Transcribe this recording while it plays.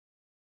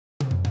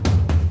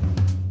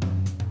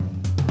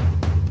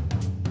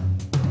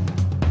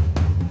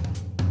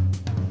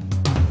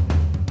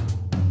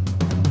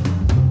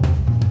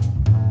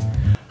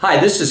Hi,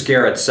 this is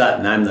Garrett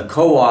Sutton. I'm the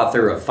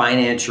co-author of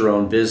Finance Your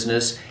Own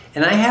Business,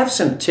 and I have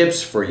some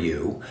tips for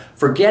you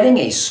for getting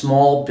a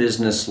small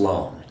business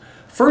loan.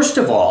 First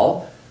of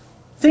all,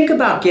 think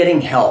about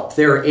getting help.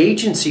 There are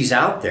agencies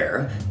out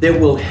there that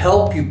will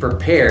help you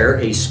prepare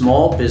a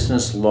small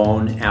business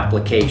loan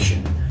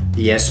application.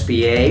 The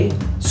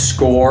SBA,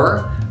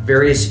 SCORE,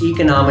 various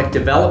economic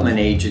development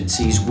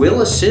agencies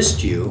will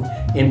assist you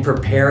in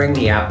preparing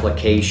the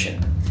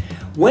application.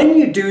 When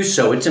you do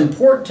so, it's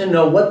important to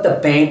know what the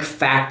bank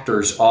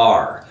factors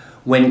are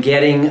when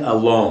getting a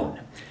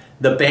loan.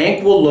 The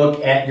bank will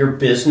look at your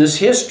business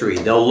history.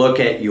 They'll look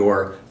at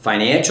your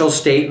financial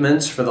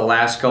statements for the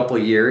last couple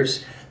of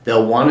years.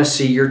 They'll want to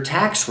see your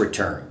tax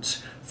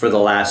returns for the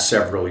last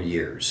several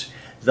years.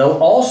 They'll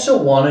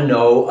also want to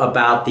know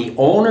about the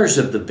owners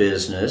of the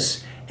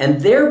business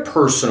and their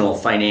personal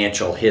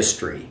financial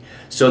history.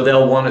 So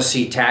they'll want to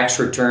see tax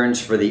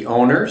returns for the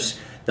owners.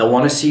 They'll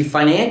want to see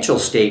financial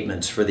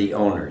statements for the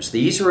owners.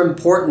 These are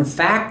important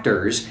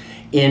factors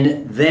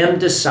in them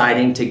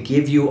deciding to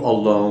give you a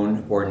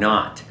loan or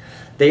not.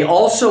 They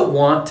also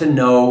want to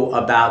know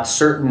about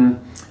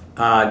certain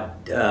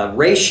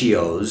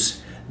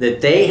ratios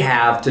that they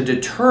have to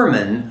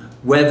determine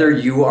whether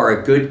you are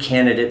a good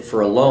candidate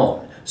for a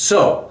loan.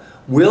 So,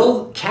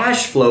 will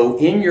cash flow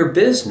in your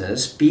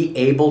business be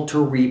able to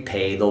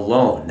repay the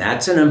loan?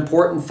 That's an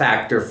important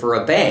factor for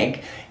a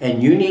bank,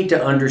 and you need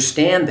to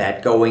understand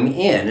that going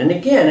in. And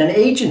again, an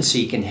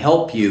agency can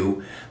help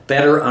you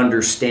better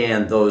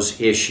understand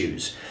those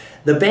issues.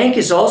 The bank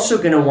is also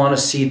going to want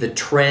to see the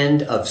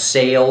trend of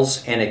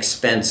sales and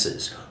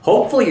expenses.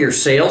 Hopefully your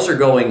sales are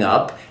going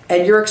up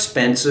and your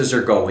expenses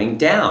are going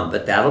down,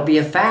 but that'll be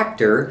a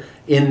factor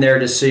in their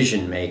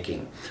decision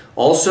making.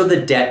 Also, the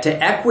debt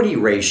to equity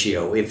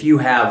ratio. If you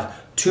have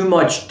too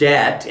much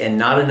debt and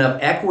not enough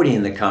equity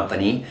in the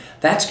company,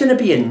 that's going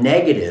to be a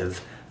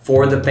negative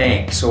for the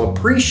bank. So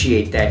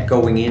appreciate that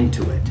going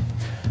into it.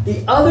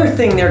 The other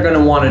thing they're going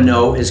to want to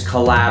know is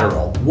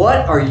collateral.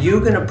 What are you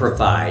going to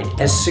provide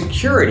as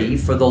security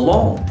for the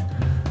loan?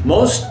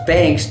 Most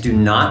banks do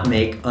not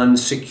make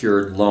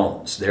unsecured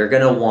loans. They're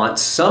going to want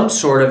some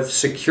sort of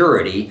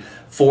security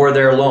for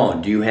their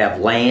loan. Do you have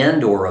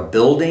land or a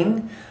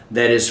building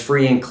that is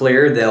free and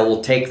clear?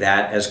 They'll take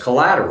that as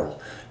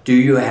collateral. Do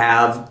you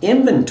have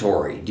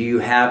inventory? Do you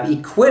have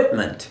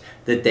equipment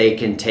that they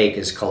can take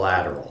as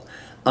collateral?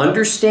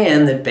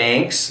 Understand that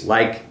banks,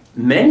 like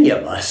many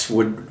of us,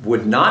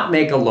 would not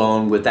make a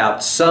loan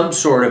without some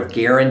sort of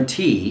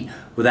guarantee,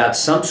 without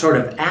some sort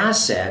of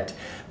asset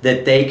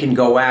that they can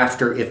go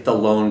after if the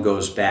loan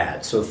goes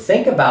bad. So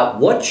think about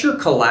what's your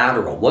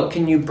collateral? What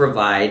can you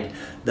provide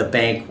the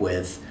bank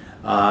with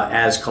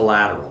as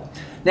collateral?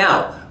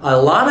 Now, a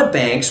lot of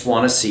banks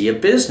want to see a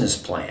business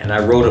plan.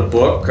 I wrote a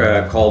book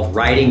called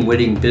Writing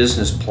Winning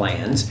Business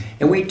Plans,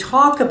 and we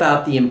talk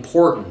about the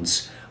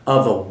importance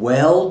of a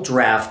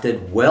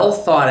well-drafted,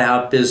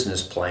 well-thought-out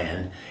business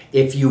plan.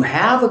 If you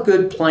have a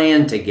good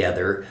plan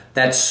together,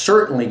 that's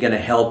certainly going to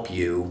help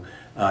you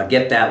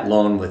get that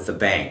loan with the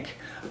bank.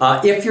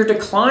 If you're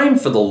declined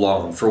for the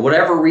loan for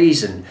whatever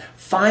reason,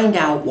 find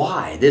out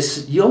why.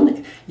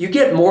 You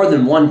get more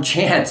than one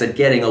chance at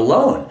getting a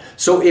loan.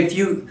 So if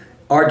you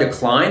are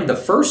declined the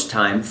first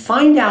time,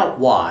 find out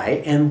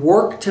why and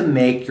work to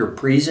make your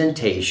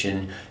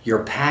presentation,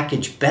 your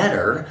package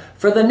better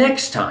for the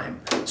next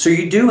time. So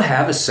you do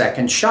have a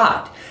second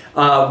shot.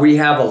 We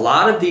have a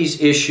lot of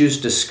these issues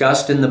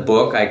discussed in the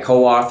book I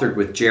co-authored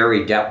with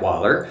Jerry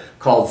Detweiler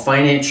called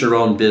Finance Your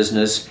Own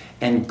Business,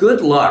 and good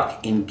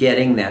luck in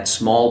getting that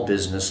small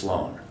business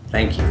loan.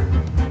 Thank you.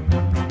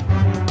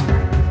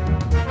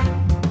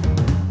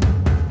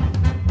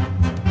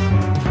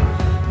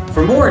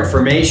 For more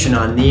information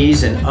on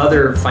these and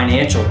other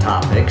financial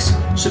topics,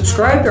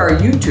 subscribe to our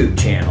YouTube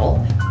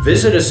channel,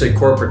 visit us at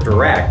Corporate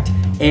Direct,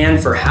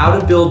 and for how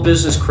to build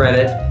business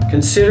credit,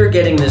 consider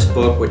getting this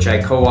book, which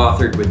I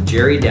co-authored with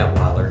Jerry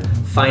Detweiler,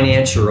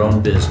 Finance Your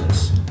Own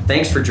Business.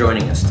 Thanks for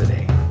joining us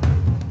today.